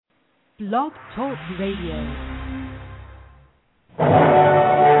Blog Talk Radio.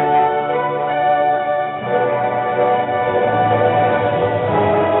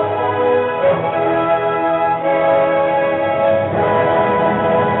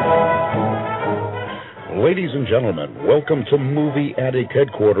 Ladies and gentlemen, welcome to Movie Addict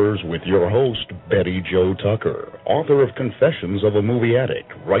Headquarters with your host, Betty Jo Tucker, author of Confessions of a Movie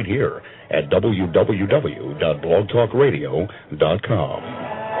Addict, right here at www.blogtalkradio.com.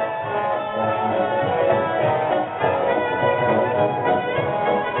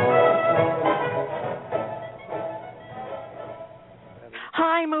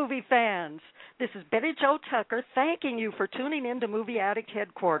 Hi, movie fans. This is Betty Jo Tucker thanking you for tuning in to Movie Addict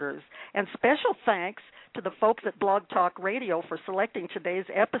Headquarters. And special thanks to the folks at Blog Talk Radio for selecting today's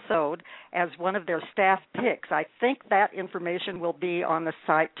episode as one of their staff picks. I think that information will be on the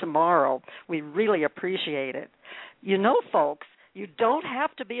site tomorrow. We really appreciate it. You know, folks, you don't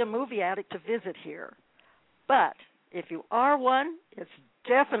have to be a movie addict to visit here. But if you are one, it's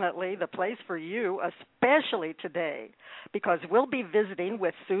definitely the place for you, especially today, because we'll be visiting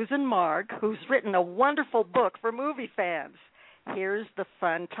with Susan Marg, who's written a wonderful book for movie fans. Here's the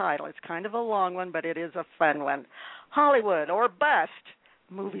fun title. It's kind of a long one, but it is a fun one. Hollywood or Bust,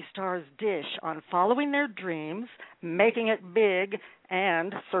 movie stars dish on following their dreams, making it big,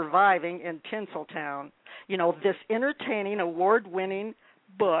 and surviving in Tinseltown. You know, this entertaining, award-winning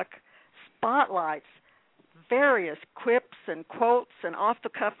book spotlights various quips and quotes and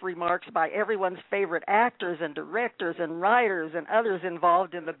off-the-cuff remarks by everyone's favorite actors and directors and writers and others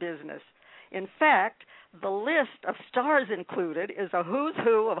involved in the business. In fact, the list of stars included is a who's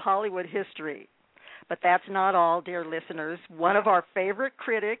who of Hollywood history. But that's not all, dear listeners. One of our favorite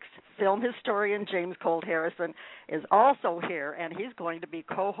critics, film historian James Colt Harrison, is also here, and he's going to be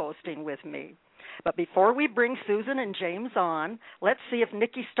co-hosting with me. But before we bring Susan and James on, let's see if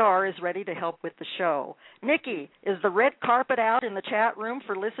Nikki Starr is ready to help with the show. Nikki, is the red carpet out in the chat room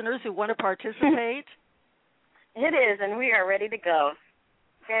for listeners who want to participate? It is, and we are ready to go.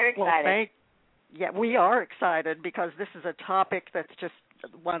 Very excited. Yeah, we are excited because this is a topic that's just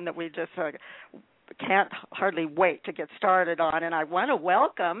one that we just can't hardly wait to get started on. And I want to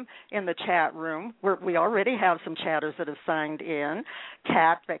welcome in the chat room, we already have some chatters that have signed in,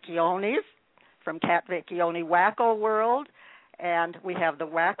 Kat Vecchionis from Kat Vecchione Wacko World, and we have the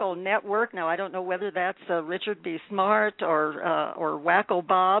Wacko Network. Now, I don't know whether that's Richard B. Smart or Wacko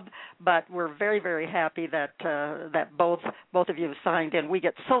Bob, but we're very, very happy that both of you have signed in. We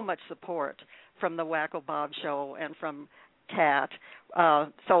get so much support from the Wacko Bob Show and from Kat.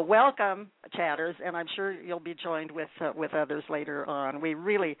 So welcome, chatters, and I'm sure you'll be joined with others later on. We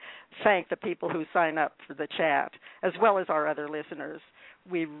really thank the people who sign up for the chat, as well as our other listeners.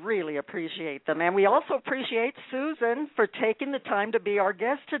 We really appreciate them. And we also appreciate Susan for taking the time to be our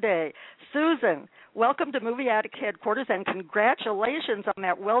guest today. Susan, welcome to Movie Addict Headquarters, and congratulations on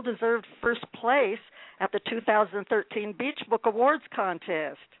that well-deserved first place at the 2013 Beach Book Awards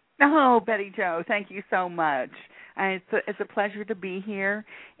contest. Oh, Betty Jo, thank you so much. It's a pleasure to be here.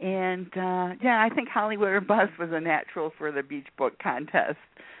 And, I think Hollywood or Bust was a natural for the Beach Book contest.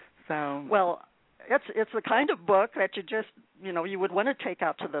 So, well, it's the kind of book that you just, you would want to take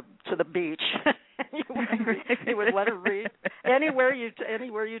out to the beach. you would want to read anywhere you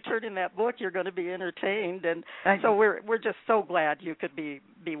turn in that book. You're going to be entertained, and so we're just so glad you could be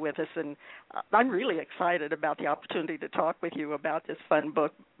with us. And I'm really excited about the opportunity to talk with you about this fun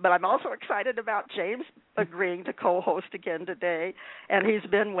book. But I'm also excited about James agreeing to co-host again today, and he's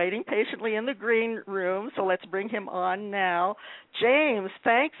been waiting patiently in the green room. So let's bring him on now. James,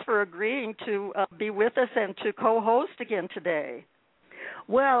 thanks for agreeing to be with us and to co-host again today.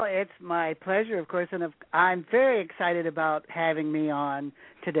 Well, it's my pleasure, of course, and I'm very excited about having me on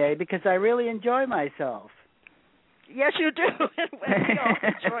today because I really enjoy myself. Yes, you do. We all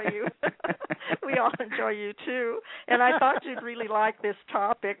enjoy you. We all enjoy you, too. And I thought you'd really like this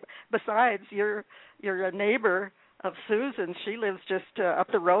topic. Besides, you're a neighbor of Susan. She lives just up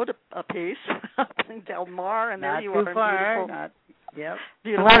the road a piece, up in Del Mar, and there you are. Not too far.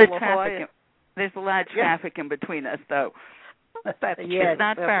 Beautiful a lot of La traffic. Jolla. There's a lot of traffic in between us, though. It's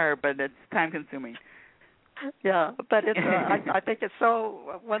not far, but it's time-consuming. Yeah, but it's I think it's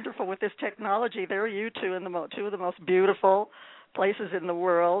so wonderful with this technology. There are you two in two of the most beautiful places in the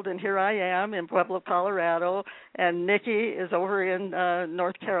world, and here I am in Pueblo, Colorado, and Nikki is over in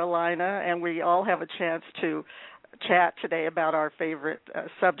North Carolina, and we all have a chance to chat today about our favorite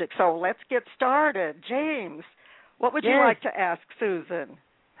subject. So let's get started. James, what would you like to ask Susan?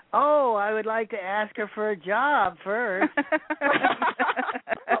 Oh, I would like to ask her for a job first.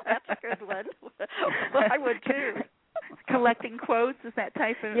 Oh, that's a good one. Well, I would too. collecting quotes, is that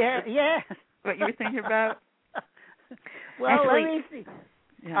type of what you were thinking about? Well, actually, let me see.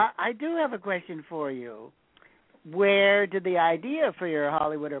 Yeah. I do have a question for you. Where did the idea for your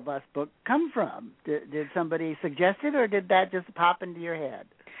Hollywood or Bust book come from? Did somebody suggest it, or did that just pop into your head?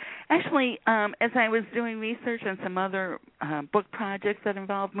 Actually, as I was doing research on some other book projects that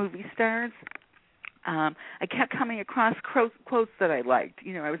involved movie stars, I kept coming across quotes that I liked.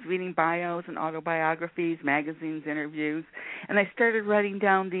 I was reading bios and autobiographies, magazines, interviews, and I started writing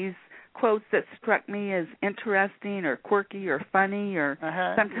down these quotes that struck me as interesting or quirky or funny or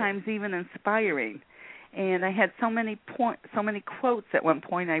sometimes even inspiring. And I had so many quotes at one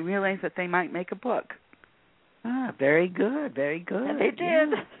point, I realized that they might make a book. Ah, very good, very good. And they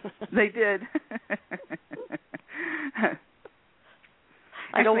did. Yeah. They did.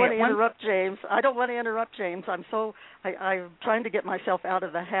 I don't want to interrupt James. I'm trying to get myself out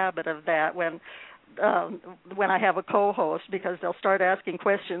of the habit of that when I have a co-host, because they'll start asking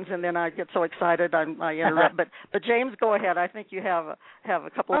questions and then I get so excited I interrupt. But James, go ahead. I think you have a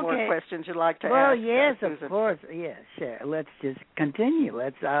couple more questions you'd like to ask. Well, yes, Susan. of course. Yes, sure. Let's just continue.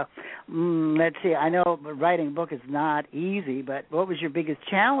 Let's see. I know writing a book is not easy, but what was your biggest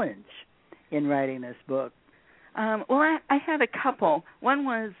challenge in writing this book? Well, I had a couple. One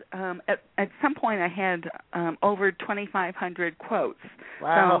was at some point I had over 2,500 quotes.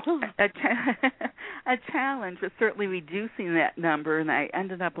 Wow. So a challenge was certainly reducing that number, and I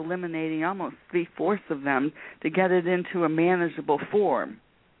ended up eliminating almost 3/4 of them to get it into a manageable form.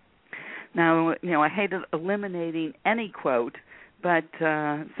 Now, I hated eliminating any quote, but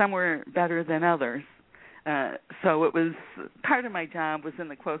some were better than others. So it was part of my job was in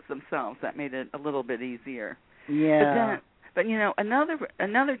the quotes themselves. That made it a little bit easier. Yeah. But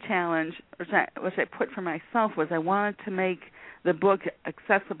another challenge which I put for myself was I wanted to make the book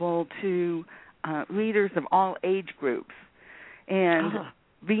accessible to readers of all age groups. And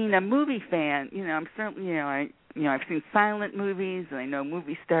being a movie fan, I'm certainly I've seen silent movies, and I know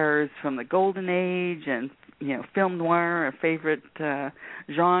movie stars from the golden age, and film noir, a favorite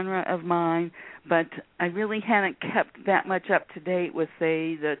genre of mine. But I really hadn't kept that much up to date with,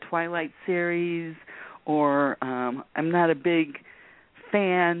 say, the Twilight series. Or I'm not a big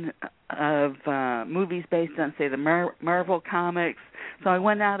fan of movies based on, say, the Marvel comics. So I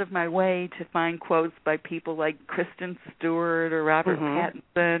went out of my way to find quotes by people like Kristen Stewart or Robert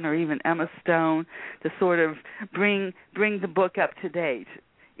Pattinson or even Emma Stone to sort of bring the book up to date.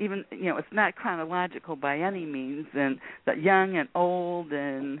 Even, it's not chronological by any means, and that young and old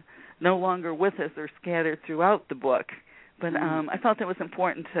and no longer with us are scattered throughout the book. But I felt it was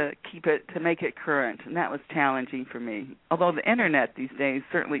important to make it current, and that was challenging for me. Although the internet these days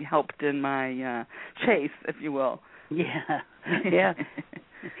certainly helped in my chase, if you will. Yeah, yeah.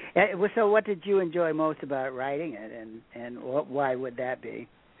 So, what did you enjoy most about writing it, and why would that be?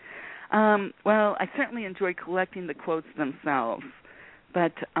 Well, I certainly enjoyed collecting the quotes themselves,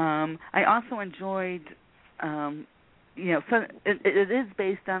 but I also enjoyed, so it is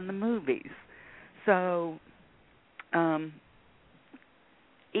based on the movies, so.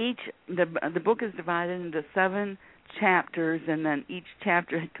 The book is divided into 7 chapters, and then each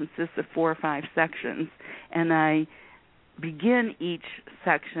chapter consists of 4 or 5 sections. And I begin each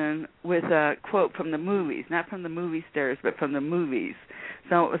section with a quote from the movies, not from the movie stars, but from the movies.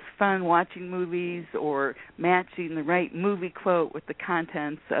 So it was fun watching movies or matching the right movie quote with the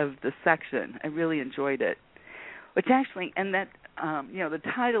contents of the section. I really enjoyed it. Which actually, and that, the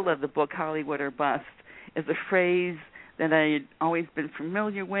title of the book, Hollywood or Bust, is a phrase that I had always been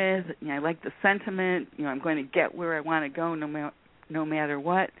familiar with. I like the sentiment. I'm going to get where I want to go no matter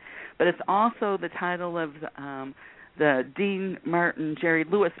what. But it's also the title of the Dean Martin, Jerry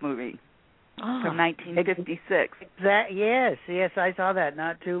Lewis movie from 1956. Yes, I saw that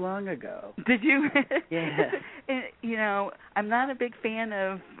not too long ago. Did you? Yeah. I'm not a big fan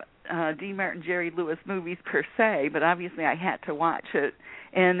of Dean Martin, Jerry Lewis movies per se, but obviously I had to watch it.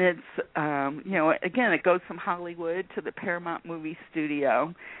 And it's, again, it goes from Hollywood to the Paramount Movie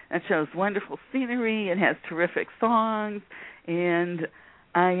Studio. It shows wonderful scenery. It has terrific songs. And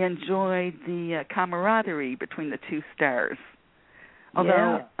I enjoyed the camaraderie between the two stars.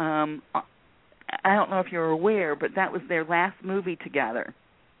 Although, I don't know if you're aware, but that was their last movie together.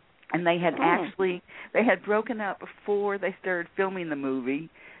 And they had they had broken up before they started filming the movie,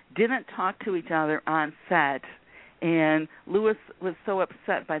 didn't talk to each other on set. And Lewis was so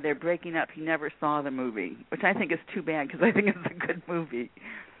upset by their breaking up, he never saw the movie, which I think is too bad because I think it's a good movie.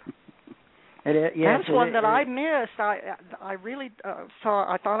 That's one that I missed. I really saw.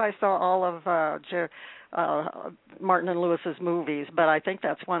 I thought I saw all of Martin and Lewis's movies, but I think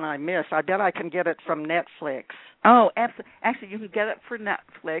that's one I missed. I bet I can get it from Netflix. Oh, absolutely. Actually, you can get it for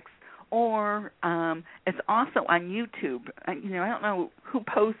Netflix, or it's also on YouTube. I don't know who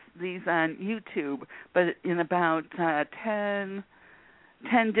posts these on YouTube, but in about 10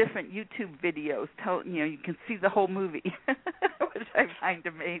 different YouTube videos, you can see the whole movie, which I find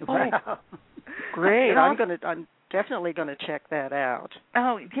amazing. Oh, great! I'm definitely gonna check that out.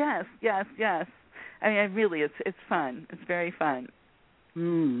 Oh, yes. I mean, really, it's fun. It's very fun.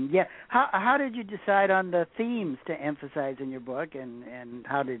 Yeah. How did you decide on the themes to emphasize in your book, and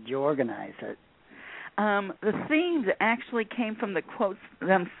how did you organize it? The themes actually came from the quotes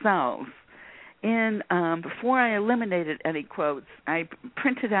themselves. Before I eliminated any quotes, I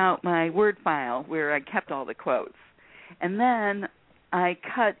printed out my Word file where I kept all the quotes, and then I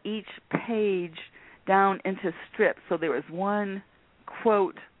cut each page down into strips, so there was one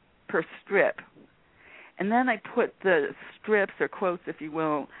quote per strip. And then I put the strips, or quotes, if you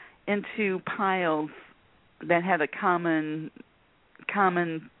will, into piles that had a common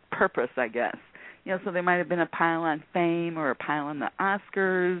purpose, I guess. So there might have been a pile on fame, or a pile on the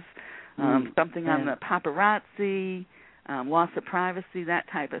Oscars, something on the paparazzi, loss of privacy, that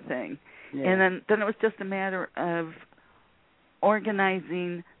type of thing. Yeah. And then it was just a matter of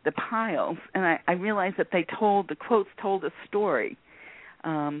organizing the piles, and I realized that the quotes told a story.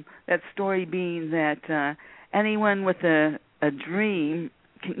 That story being that anyone with a dream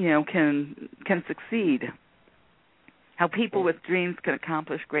can succeed. How people with dreams can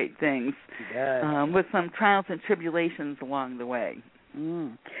accomplish great things, with some trials and tribulations along the way.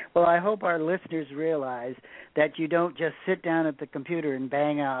 Well, I hope our listeners realize that you don't just sit down at the computer and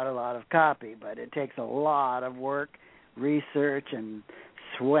bang out a lot of copy, but it takes a lot of work, research, and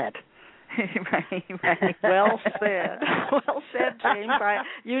sweat. Right. Well said, James.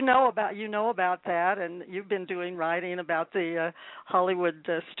 You know about that, and you've been doing writing about the Hollywood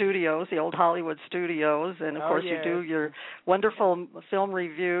studios, the old Hollywood studios, and of course you do your wonderful film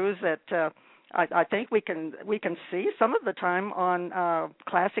reviews that I think we can see some of the time on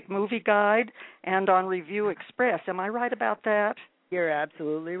Classic Movie Guide and on Review Express. Am I right about that? You're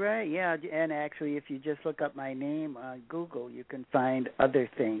absolutely right. Yeah, and actually, if you just look up my name on Google, you can find other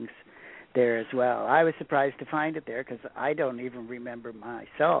things there as well. I was surprised to find it there because I don't even remember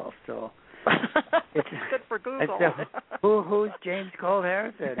myself. So it's good for Google. Who's James Colt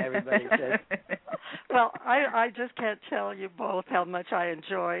Harrison? Everybody says. Well, I just can't tell you both how much I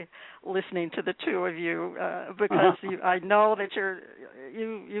enjoy listening to the two of you because I know that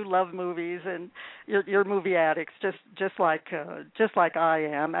you love movies and you're movie addicts just like I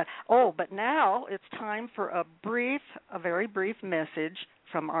am. But now it's time for a very brief message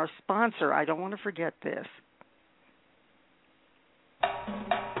from our sponsor. I don't want to forget this.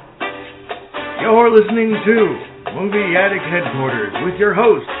 You're listening to Movie Addict Headquarters with your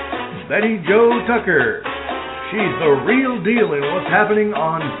host, Betty Jo Tucker. She's the real deal in what's happening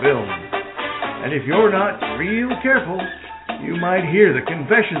on film. And if you're not real careful, you might hear the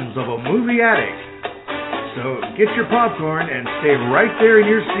confessions of a movie addict. So get your popcorn and stay right there in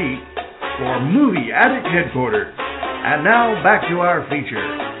your seat for Movie Addict Headquarters. And now back to our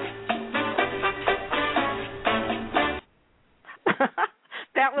feature.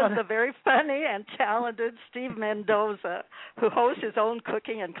 That was the very funny and talented Steve Mendoza, who hosts his own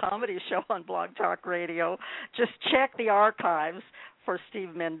cooking and comedy show on Blog Talk Radio. Just check the archives for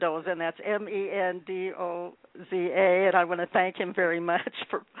Steve Mendoza, and that's Mendoza. And I want to thank him very much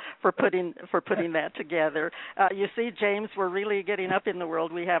for putting that together. You see, James, we're really getting up in the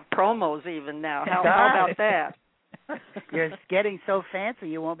world. We have promos even now. How about that? You're getting so fancy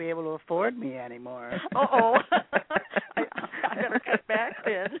you won't be able to afford me anymore. I better cut back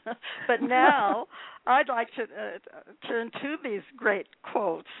then. But now I'd like to turn to these great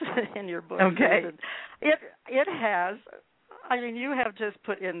quotes in your book. Okay. Susan. It has, you have just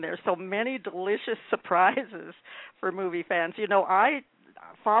put in there so many delicious surprises for movie fans. I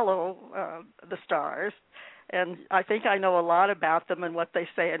follow the stars, and I think I know a lot about them and what they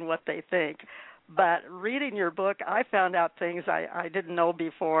say and what they think. But reading your book, I found out things I didn't know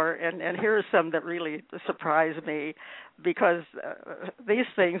before, and here are some that really surprised me because these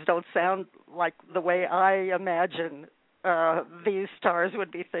things don't sound like the way I imagine these stars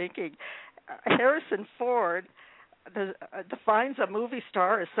would be thinking. Harrison Ford defines a movie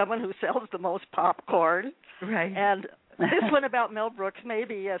star as someone who sells the most popcorn. Right. And this one about Mel Brooks,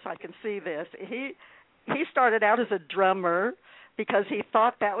 maybe, yes, I can see this. He started out as a drummer because he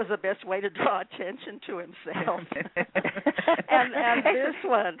thought that was the best way to draw attention to himself. and this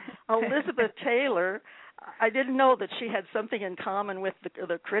one, Elizabeth Taylor, I didn't know that she had something in common with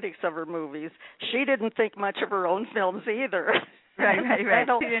the critics of her movies. She didn't think much of her own films either. Right.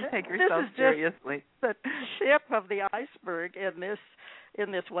 She didn't take herself seriously. The tip of the iceberg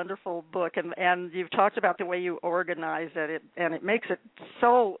in this wonderful book, and you've talked about the way you organize it, and it makes it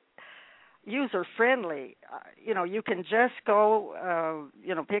so user friendly. You can just go,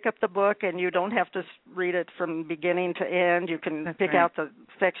 pick up the book, and you don't have to read it from beginning to end. You can pick out the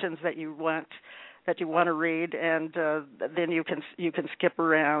sections that you want to read, and then you can skip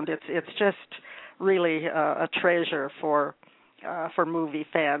around. It's just really a treasure for movie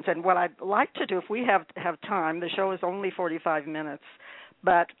fans. And what I'd like to do, if we have time, the show is only 45 minutes,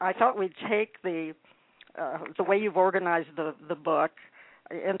 but I thought we'd take the way you've organized the book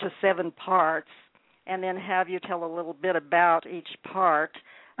into 7 parts, and then have you tell a little bit about each part,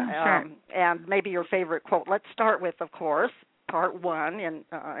 and maybe your favorite quote. Let's start with, of course, part 1, in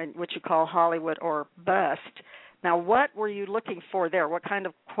which you call Hollywood or Bust. Now, what were you looking for there? What kind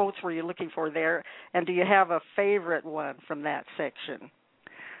of quotes were you looking for there? And do you have a favorite one from that section?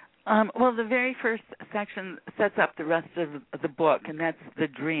 Well, the very first section sets up the rest of the book, and that's the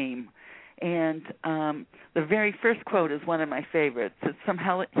dream. And the very first quote is one of my favorites. It's from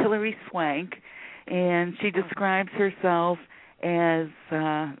Hilary Swank, and she describes herself as,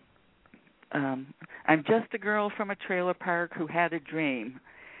 I'm just a girl from a trailer park who had a dream.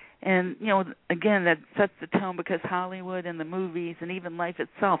 And, again, that sets the tone because Hollywood and the movies and even life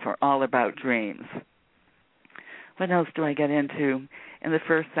itself are all about dreams. What else do I get into in the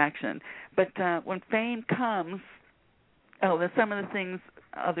first section? But when fame comes, there's some of the things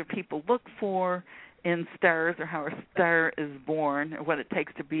other people look for in stars, or how a star is born, or what it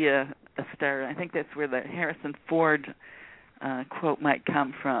takes to be a star. I think that's where the Harrison Ford quote might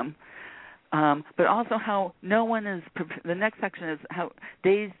come from. But also how no one is, the next section is how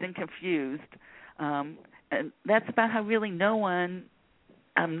dazed and confused. And that's about how really no one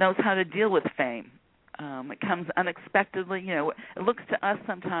knows how to deal with fame. It comes unexpectedly. It looks to us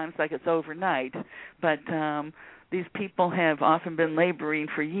sometimes like it's overnight, but these people have often been laboring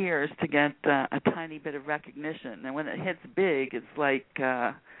for years to get a tiny bit of recognition. And when it hits big, it's like,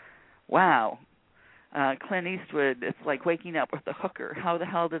 wow. Clint Eastwood, it's like waking up with a hooker. How the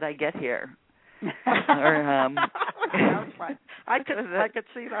hell did I get here? Or, I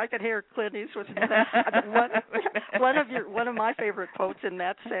could hear Clint Eastwood. One of my favorite quotes in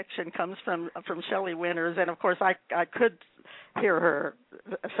that section comes from Shelley Winters, and of course I could hear her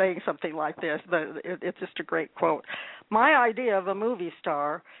saying something like this, but it's just a great quote. My idea of a movie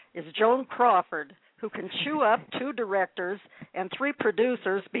star is Joan Crawford, who can chew up 2 directors and 3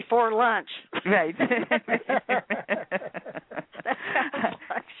 producers before lunch. Right. That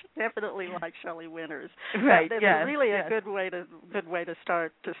sounds definitely like Shelley Winters. Right. It's really a good way to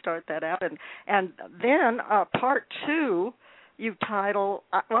start that out. And then part 2, you title.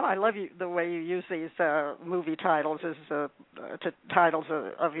 I love the way you use these movie titles as titles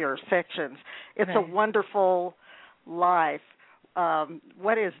of your sections. It's a Wonderful Life.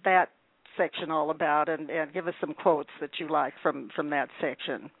 What is that section all about, and give us some quotes that you like from that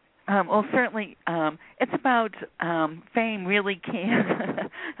section. Well, certainly, it's about fame really can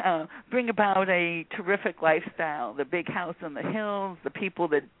bring about a terrific lifestyle. The big house in the hills, the people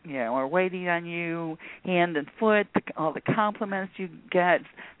that are waiting on you hand and foot, all the compliments you get.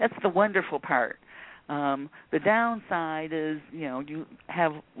 That's the wonderful part. The downside is, you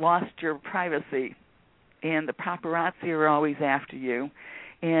have lost your privacy, and the paparazzi are always after you.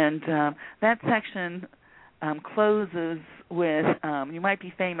 And that section closes with, you might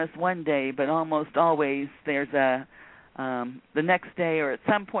be famous one day, but almost always there's the next day or at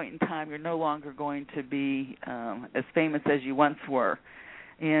some point in time you're no longer going to be as famous as you once were.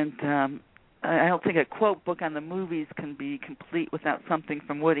 And I don't think a quote book on the movies can be complete without something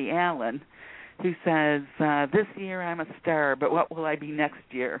from Woody Allen, who says, this year I'm a star, but what will I be next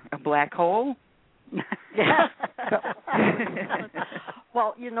year? A black hole? Yeah.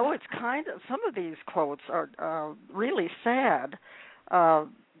 Well, it's kind of, some of these quotes are really sad. Well,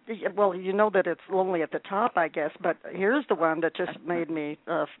 that it's lonely at the top, I guess, but here's the one that just made me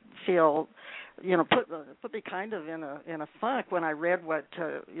feel, put me kind of in a funk when I read what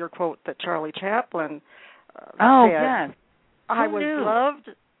your quote that Charlie Chaplin said. Yes. I was loved,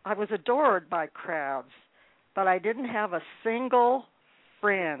 I was adored by crowds, but I didn't have a single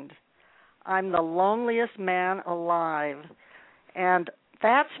friend. I'm the loneliest man alive. And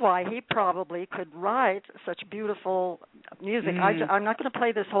that's why he probably could write such beautiful music. Mm-hmm. I'm not going to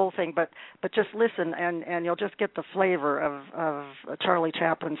play this whole thing, but just listen, and you'll just get the flavor of Charlie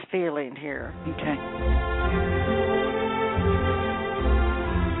Chaplin's feeling here. Okay.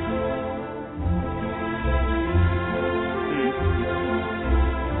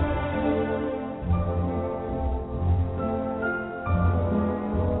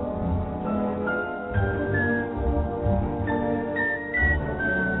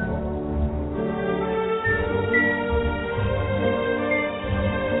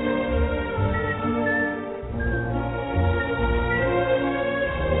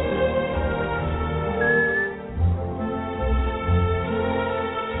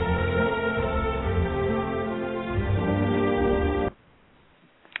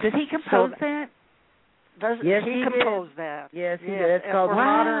 Did he compose that? Yes, he composed that? Yes, he did. It's called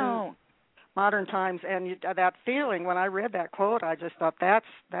Modern Times, and that feeling when I read that quote, I just thought that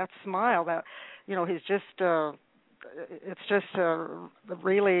smile, that he's just it's just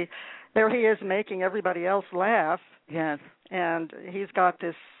really, there he is making everybody else laugh. Yes, and he's got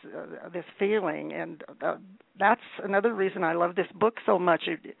this feeling, and that's another reason I love this book so much.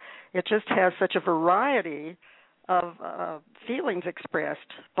 It just has such a variety of feelings expressed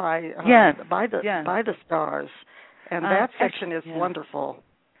by the stars, and that section is wonderful.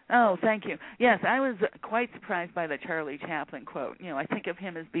 Oh, thank you. Yes, I was quite surprised by the Charlie Chaplin quote. I think of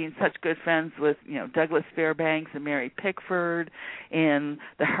him as being such good friends with, Douglas Fairbanks and Mary Pickford, and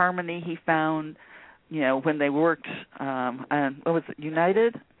the harmony he found, when they worked on, what was it,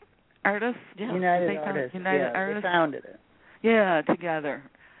 United Artists? Yeah. United Artists. They founded it. Yeah, together.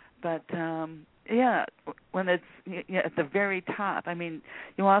 But, when it's at the very top. I mean,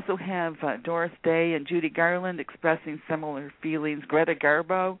 you also have Doris Day and Judy Garland expressing similar feelings. Greta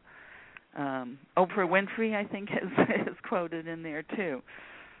Garbo, Oprah Winfrey, I think, is quoted in there too.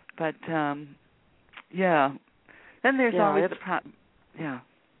 But then there's always the problem. Yeah,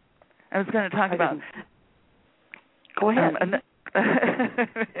 I was going to talk about. Go ahead.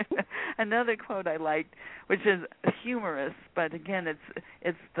 Another quote I liked, which is humorous, but again,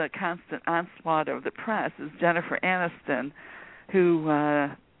 it's the constant onslaught of the press, is Jennifer Aniston, who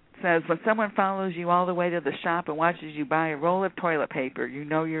says, when someone follows you all the way to the shop and watches you buy a roll of toilet paper, you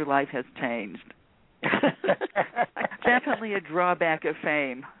know your life has changed. Definitely a drawback of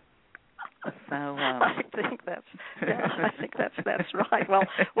fame. So I think that's right.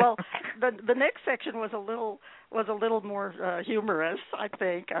 Well, the next section was a little more humorous, I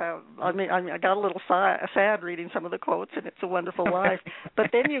think. I got a little sad reading some of the quotes, and It's a Wonderful Life.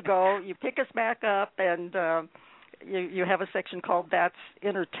 But then you pick us back up, and you have a section called That's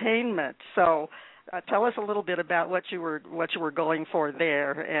Entertainment. So tell us a little bit about what you were going for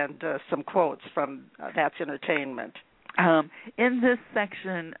there, and some quotes from That's Entertainment. In this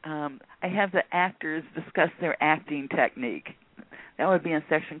section, I have the actors discuss their acting technique. That would be a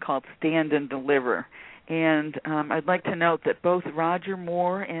section called Stand and Deliver. And I'd like to note that both Roger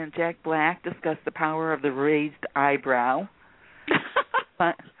Moore and Jack Black discuss the power of the raised eyebrow.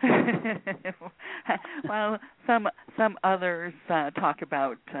 While some others talk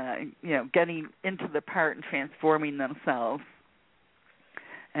about getting into the part and transforming themselves.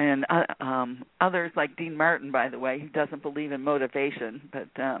 And others, like Dean Martin, by the way, he doesn't believe in motivation. But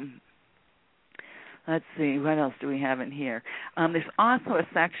let's see, what else do we have in here? There's also a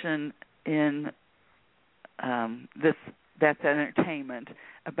section in That's Entertainment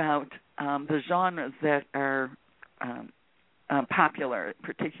about the genres that are popular,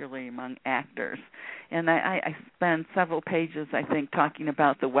 particularly among actors. And I spend several pages, I think, talking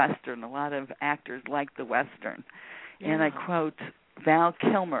about the Western. A lot of actors like the Western. Yeah. And I quote Val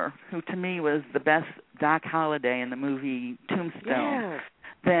Kilmer, who to me was the best Doc Holliday in the movie Tombstone,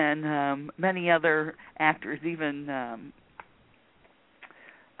 than many other actors, even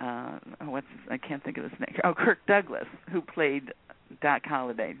I can't think of his name. Oh, Kirk Douglas, who played Doc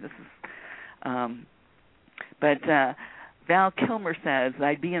Holliday. This is, but Val Kilmer says,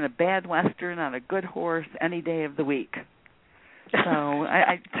 "I'd be in a bad Western on a good horse any day of the week." So,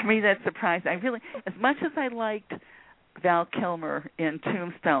 to me, that surprised. I really, as much as I liked Val Kilmer in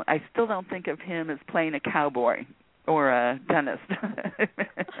Tombstone, I still don't think of him as playing a cowboy or a dentist.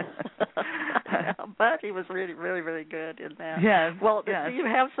 But he was really, really, really good in that. Yes. Well, yes. Do you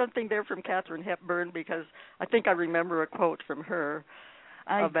have something there from Katharine Hepburn? Because I think I remember a quote from her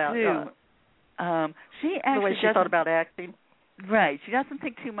about she actually the way she thought about acting. Right. She doesn't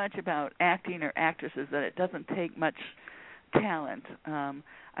think too much about acting or actresses, that it doesn't take much talent. I'm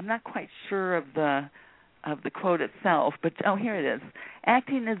not quite sure of the quote itself, but here it is.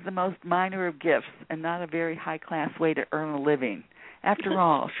 Acting is the most minor of gifts and not a very high-class way to earn a living. After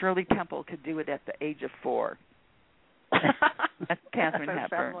all, Shirley Temple could do it at the age of 4. That's Katharine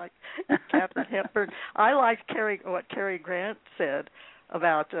Hepburn. Like Katharine Hepburn. I liked what Cary Grant said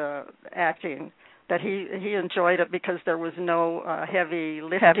about acting, that he enjoyed it because there was no heavy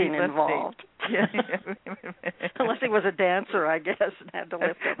lifting involved. Unless he was a dancer, I guess, and had to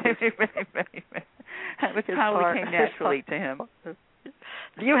lift up Which probably came naturally to him.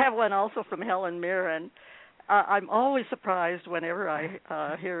 Do you have one also from Helen Mirren? I'm always surprised whenever I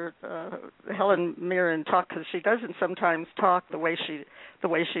hear Helen Mirren talk, because she doesn't sometimes talk the way she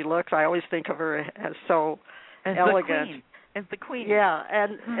looks. I always think of her as so elegant. As the queen. Yeah,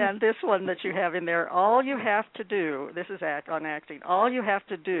 and this one that you have in there, all you have to do, this is on acting, all you have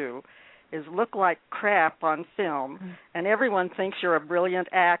to do is look like crap on film, and everyone thinks you're a brilliant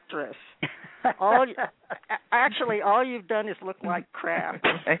actress. All you've done is look like crap.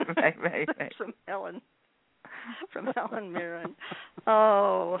 Right. From Helen Mirren.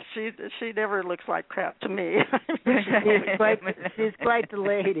 Oh, she never looks like crap to me. She's quite the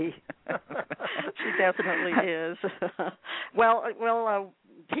lady. She definitely is. Well,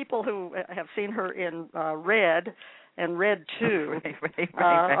 people who have seen her in Red and Red 2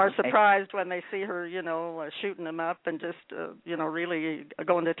 are surprised when they see her, shooting them up and just, really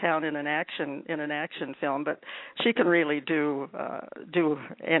going to town in an action film. But she can really do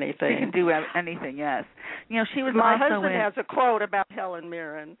anything. She can do anything, yes. She was. My also husband has a quote about Helen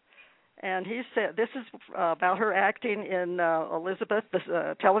Mirren, and he said this is about her acting in Elizabeth,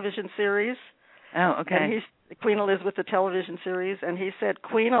 the television series. Oh, okay. And he's Queen Elizabeth, the television series, and he said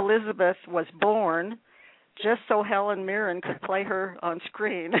Queen Elizabeth was born just so Helen Mirren could play her on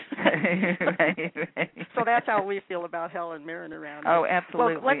screen. right. So that's how we feel about Helen Mirren around here. Oh,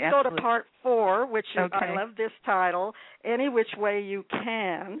 absolutely. Well, let's go to part 4, which I love this title, Any Which Way You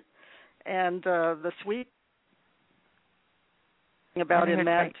Can, and the sweet thing about in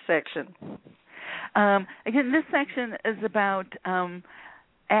that section. Again, this section is about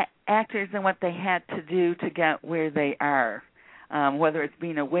actors and what they had to do to get where they are, whether it's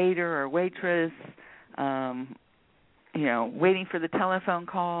being a waiter or waitress, waiting for the telephone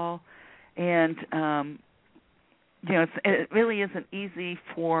call, and it really isn't easy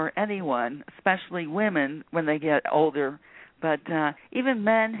for anyone, especially women, when they get older. But even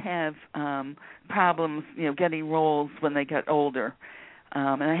men have problems, getting roles when they get older.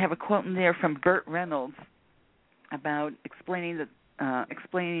 And I have a quote in there from Burt Reynolds about explaining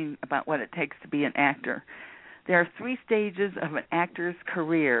about what it takes to be an actor. There are 3 stages of an actor's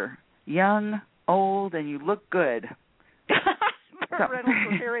career: young, old, and you look good. Burt Reynolds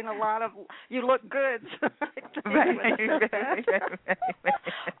was hearing a lot of "you look good." Right.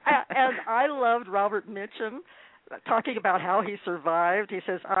 And I loved Robert Mitchum talking about how he survived. He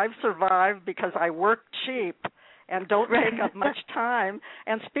says, "I've survived because I work cheap and don't take up much time."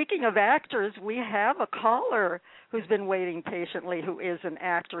 And speaking of actors, we have a caller who's been waiting patiently who is an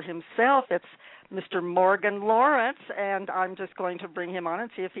actor himself. It's Mr. Morgan Lawrence, and I'm just going to bring him on and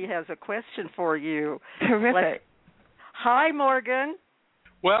see if he has a question for you. Terrific. Hi, Morgan.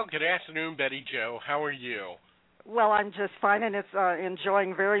 Well, good afternoon, Betty Jo. How are you? Well, I'm just fine, and it's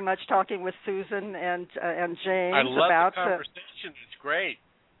enjoying very much talking with Susan and James. I love about the conversation. It's great.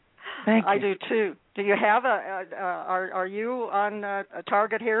 Thank you. I do too. Do you have are you on a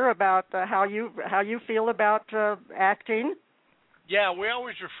target here about how you feel about acting? Yeah, we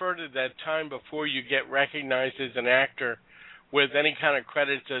always refer to that time before you get recognized as an actor with any kind of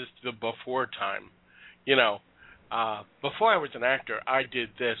credits as the before time. Before I was an actor, I did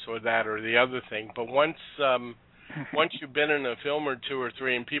this or that or the other thing. But once you've been in a film or 2 or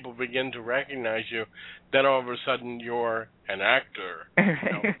 3 and people begin to recognize you, then all of a sudden you're an actor.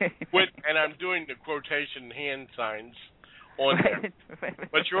 And I'm doing the quotation hand signs on there.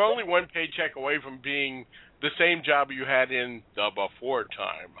 But you're only one paycheck away from being the same job you had in the before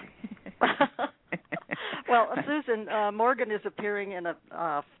time. Well, Susan, Morgan is appearing in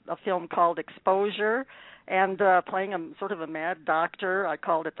a film called Exposure, and playing a sort of a mad doctor. I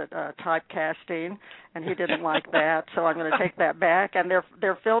called it the typecasting, and he didn't like that, so I'm going to take that back. And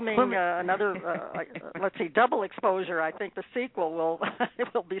they're filming another, Double Exposure. I think the sequel will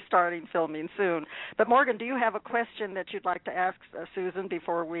be starting filming soon. But Morgan, do you have a question that you'd like to ask Susan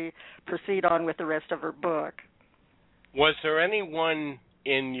before we proceed on with the rest of her book? Was there anyone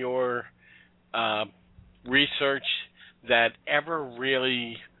in your research that ever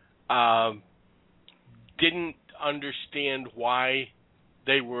really didn't understand why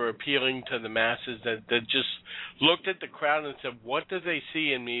they were appealing to the masses, that just looked at the crowd and said, what do they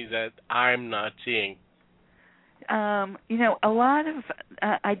see in me that I'm not seeing? A lot of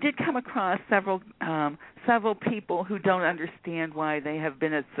I did come across several people who don't understand why they have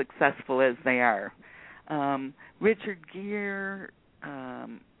been as successful as they are. Richard Gere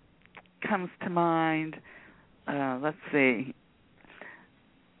comes to mind. Let's see.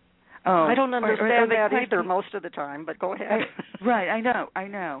 I don't understand that either most of the time, but go ahead. Right, I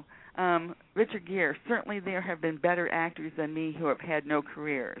know. Richard Gere, certainly there have been better actors than me who have had no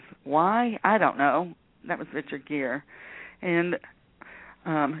careers. Why? I don't know. That was Richard Gere. And,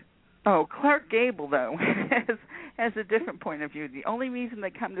 Clark Gable, though, has a different point of view. The only reason they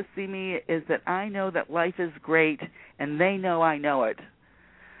come to see me is that I know that life is great, and they know I know it.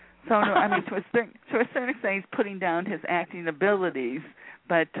 So, no, I mean, to a certain extent, he's putting down his acting abilities,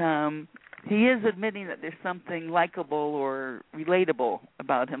 but he is admitting that there's something likable or relatable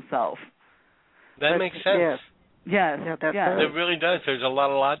about himself. That makes sense. Yes. Yes, Yeah, that yes. does. It really does. There's a lot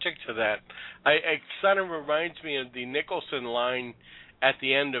of logic to that. It kind of reminds me of the Nicholson line at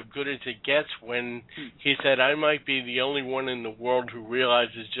the end of Good as It Gets when he said, I might be the only one in the world who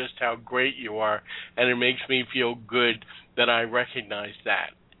realizes just how great you are, and it makes me feel good that I recognize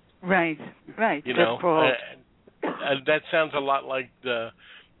that. Right. You know, that sounds a lot like that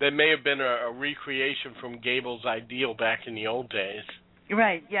may have been a recreation from Gable's Ideal back in the old days.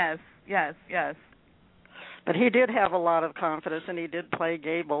 Right, yes. But he did have a lot of confidence, and he did play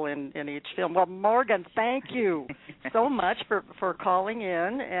Gable in each film. Well, Morgan, thank you so much for calling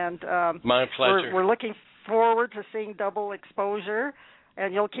in. And my pleasure. We're looking forward to seeing Double Exposure,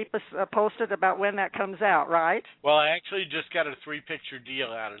 and you'll keep us posted about when that comes out, right? Well, I actually just got a 3-picture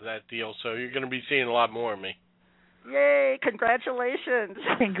deal out of that deal, so you're going to be seeing a lot more of me. Yay, congratulations.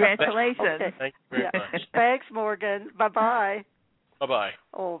 Congratulations. Okay. Thank you very much. Thanks, Morgan. Bye-bye. Bye-bye.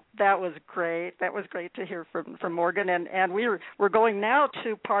 Oh, that was great. That was great to hear from Morgan. And we're going now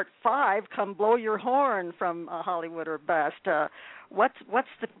to part 5, Come Blow Your Horn from Hollywood or Bust. What's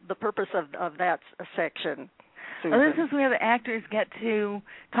the purpose of that section, Susan? Well, this is where the actors get to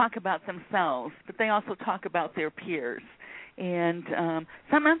talk about themselves, but they also talk about their peers. And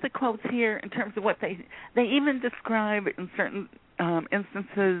some of the quotes here, in terms of what they even describe in certain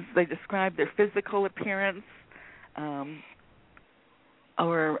instances, they describe their physical appearance,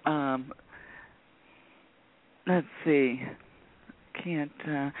 or let's see,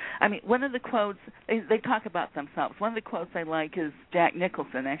 one of the quotes, they talk about themselves. One of the quotes I like is Jack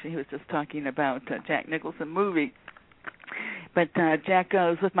Nicholson. Actually, he was just talking about Jack Nicholson movie. But Jack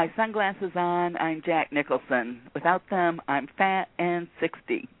goes, with my sunglasses on, I'm Jack Nicholson. Without them, I'm fat and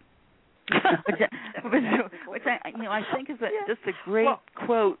 60. which I think is just a great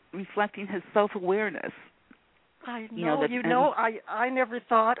quote reflecting his self-awareness. I know. I never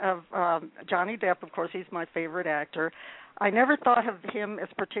thought of Johnny Depp. Of course, he's my favorite actor. I never thought of him as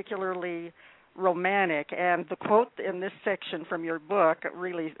particularly romantic, and the quote in this section from your book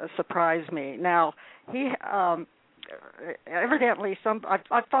really surprised me. Now, he evidently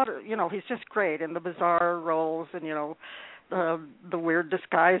I thought, he's just great in the bizarre roles and the weird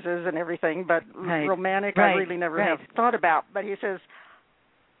disguises and everything, but romantic I really never have thought about. But he says,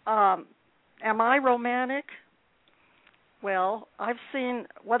 am I romantic? Well, I've seen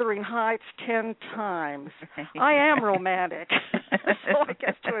Wuthering Heights 10 times. I am romantic. So I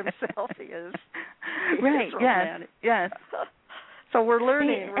guess to himself he is romantic. Yes. So we're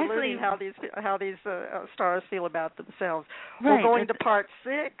learning how these stars feel about themselves. We're going to part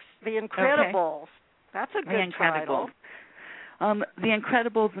 6, The Incredibles. Okay. That's a good title. The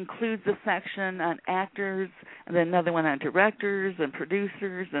Incredibles includes a section on actors, and then another one on directors and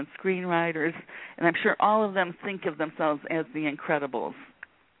producers and screenwriters, and I'm sure all of them think of themselves as the Incredibles.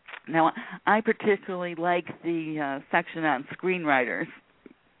 Now, I particularly like the section on screenwriters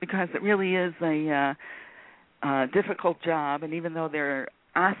because it really is a difficult job, and even though they're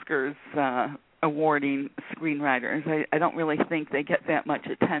Oscars awarding screenwriters, I don't really think they get that much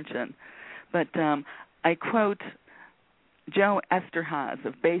attention. But I quote Joe Esterhazy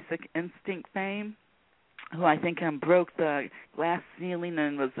of Basic Instinct fame, who I think broke the glass ceiling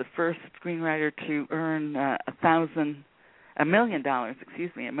and was the first screenwriter to earn $1 million on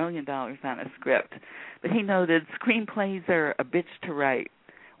a script. But he noted, screenplays are a bitch to write.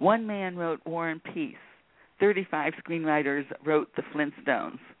 One man wrote War and Peace. 35 screenwriters wrote The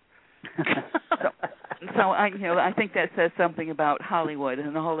Flintstones. So I think that says something about Hollywood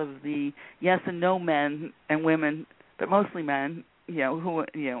and all of the yes and no men and women, but mostly men, who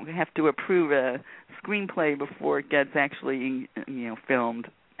have to approve a screenplay before it gets actually filmed.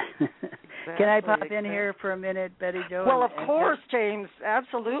 Can I pop in here for a minute, Betty Jo? Well, of course, James.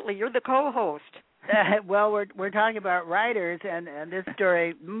 Absolutely. You're the co-host. Well, we're talking about writers, and this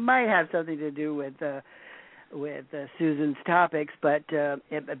story might have something to do with Susan's topics, but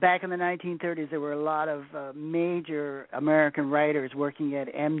back in the 1930s, there were a lot of major American writers working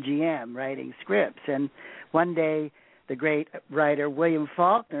at MGM writing scripts, and one day the great writer William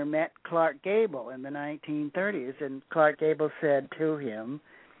Faulkner met Clark Gable in the 1930s, and Clark Gable said to him,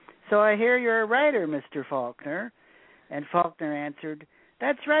 "So I hear you're a writer, Mr. Faulkner." And Faulkner answered,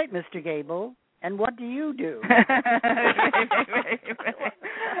 "That's right, Mr. Gable. And what do you do?"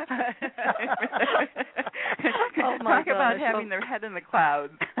 Talk about having their head in the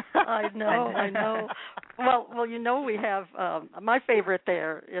clouds. I know. Well, we have my favorite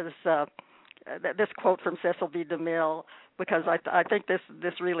there is this quote from Cecil B. DeMille, because I think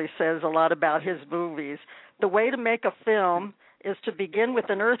this really says a lot about his movies. The way to make a film is to begin with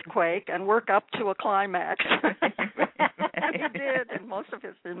an earthquake and work up to a climax. And he did in most of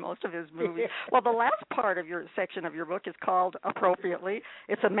his movies. Well, the last part of your section of your book is called, appropriately,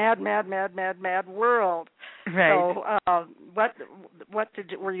 "It's a Mad, Mad, Mad, Mad, Mad World." Right. So, what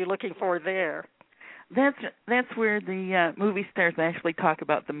were you looking for there? That's where the movie stars actually talk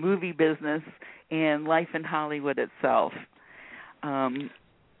about the movie business and life in Hollywood itself.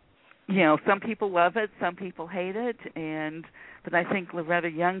 Some people love it, some people hate it, but I think Loretta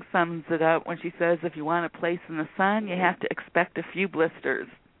Young sums it up when she says, if you want a place in the sun, you have to expect a few blisters.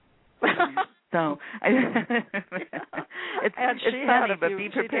 So it's funny, but be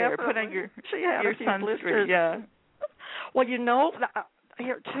prepared. Put on your sunscreen. Yeah. Well,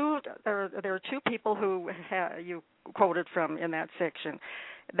 there are two people who you quoted from in that section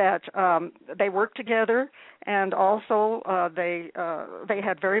that they worked together, and also they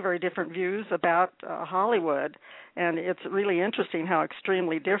had very, very different views about Hollywood, and it's really interesting how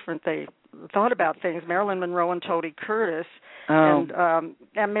extremely different they thought about things. Marilyn Monroe and Tony Curtis. And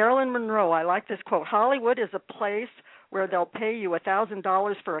Marilyn Monroe, I like this quote: "Hollywood is a place where they'll pay you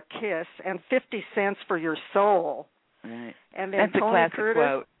 $1,000 for a kiss and 50 cents for your soul." Right. And then that's Tony a classic Curtis,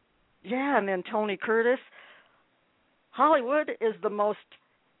 quote. Yeah, and then Tony Curtis: "Hollywood is the most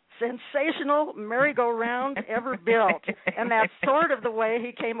sensational merry-go-round ever built." And that's sort of the way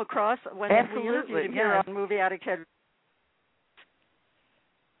he came across when we interviewed him here on Movie Addict Head.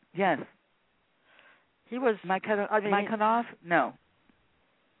 Yes. He was... Am I cut off? No.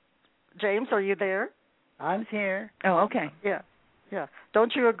 James, are you there? I'm here. Oh, okay. Yeah.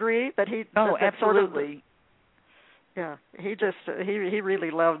 Don't you agree that he... Oh, that absolutely. Yeah, he really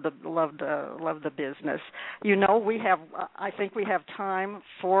loved the business. I think we have time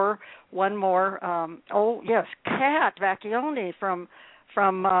for one more. Kat Vecchione from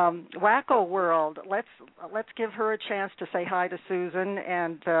Wacko World. Let's give her a chance to say hi to Susan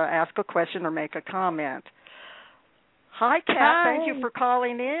and ask a question or make a comment. Hi, Kat. Hi. Thank you for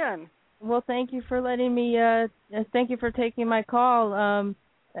calling in. Well, thank you for letting me. Thank you for taking my call.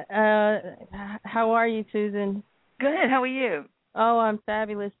 How are you, Susan? Good. How are you? Oh, I'm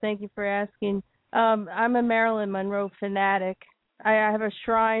fabulous. Thank you for asking. I'm a Marilyn Monroe fanatic. I have a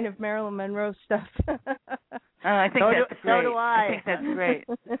shrine of Marilyn Monroe stuff. I think that's great. So do I. I think that's great.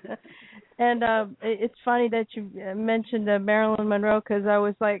 And it's funny that you mentioned Marilyn Monroe, because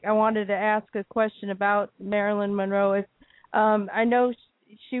I wanted to ask a question about Marilyn Monroe. I know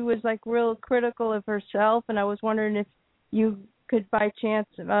she was real critical of herself, and I was wondering if you could by chance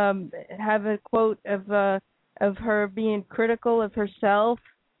have a quote of her being critical of herself,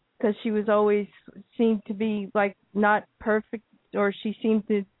 because she was always seemed to be not perfect, or she seemed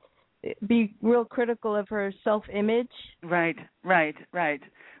to be real critical of her self-image. Right.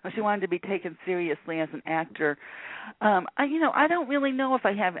 Well, she wanted to be taken seriously as an actor. I don't really know if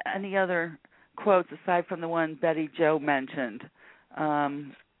I have any other quotes aside from the one Betty Jo mentioned.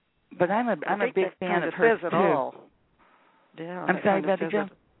 But I'm a big fan of hers too. All. Yeah. I'm sorry, Betty Jo.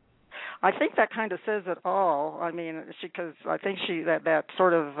 I think that kind of says it all. I mean, because I think that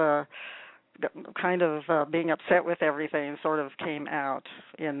sort of being upset with everything sort of came out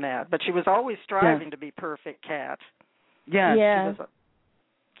in that. But she was always striving to be perfect, Kat. Yeah.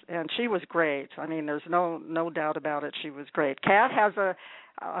 She was great. I mean, there's no doubt about it. She was great. Kat has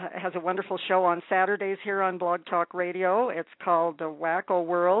a wonderful show on Saturdays here on Blog Talk Radio. It's called Wacko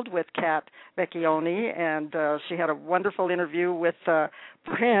World with Kat Vecchione, and she had a wonderful interview with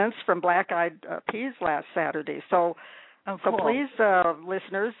Prince from Black Eyed Peas last Saturday. So please,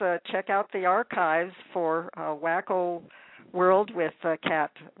 listeners, check out the archives for Wacko World with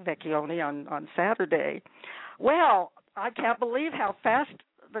Kat Vecchione on Saturday. Well, I can't believe how fast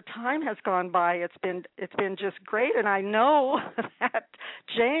the time has gone by. It's been just great, and I know that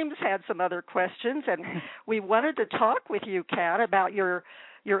James had some other questions, and we wanted to talk with you, Kat, about your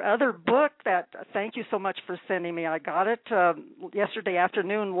other book. Thank you so much for sending me. I got it yesterday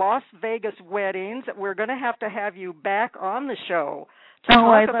afternoon, Las Vegas Weddings. We're going to have you back on the show to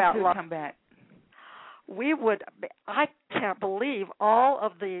talk about. I'd love to come back. We would. I can't believe all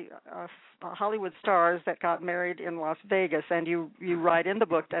of the Hollywood stars that got married in Las Vegas, and you write in the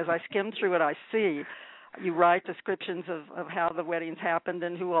book, as I skim through it, I see you write descriptions of how the weddings happened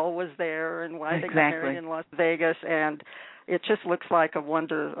and who all was there and why they got married in Las Vegas, and it just looks like a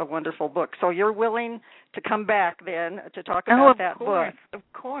wonderful book. So you're willing to come back then to talk about that book? Of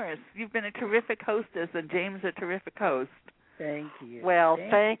course. You've been a terrific hostess, and James a terrific host. Thank you. Well,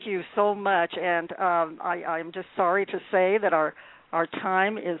 thank you so much, and I'm just sorry to say that our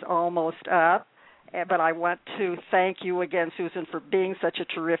time is almost up, But I want to thank you again, Susan, for being such a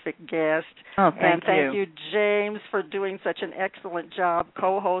terrific guest. Oh, thank you. And thank you, James, for doing such an excellent job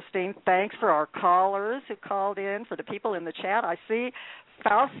co-hosting. Thanks for our callers who called in, for the people in the chat. I see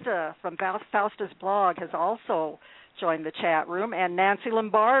Fausta from Fausta's blog has also joined the chat room, and Nancy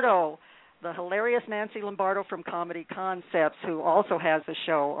Lombardo, the hilarious Nancy Lombardo from Comedy Concepts, who also has a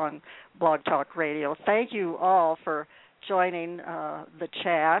show on Blog Talk Radio. Thank you all for joining the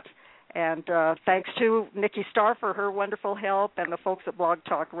chat. And thanks to Nikki Starr for her wonderful help, and the folks at Blog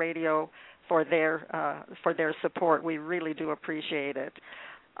Talk Radio for their support. We really do appreciate it.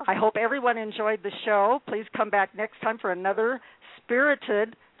 I hope everyone enjoyed the show. Please come back next time for another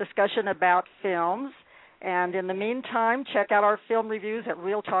spirited discussion about films. And in the meantime, check out our film reviews at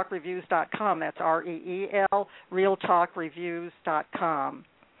realtalkreviews.com. That's REEL, realtalkreviews.com.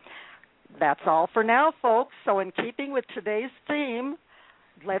 That's all for now, folks. So in keeping with today's theme,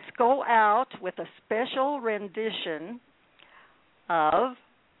 let's go out with a special rendition of,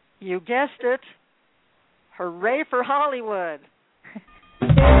 you guessed it, Hooray for Hollywood.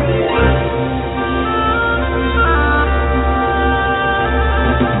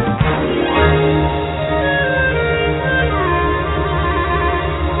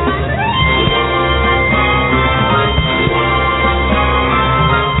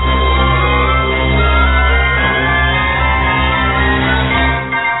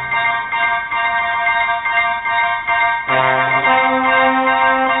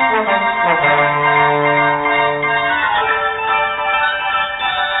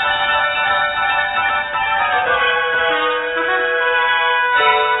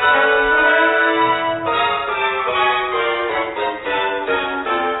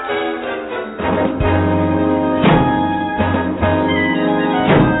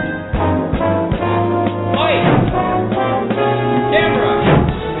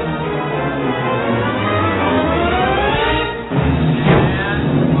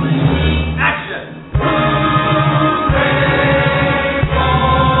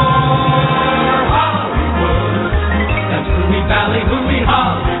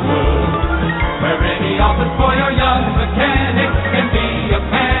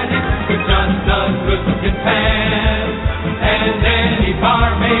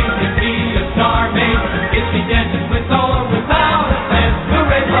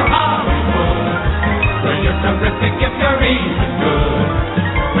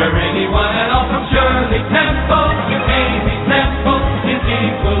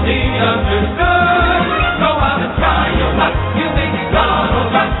 Understood. Go out and try your luck. You think it's all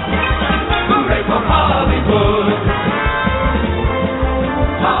over.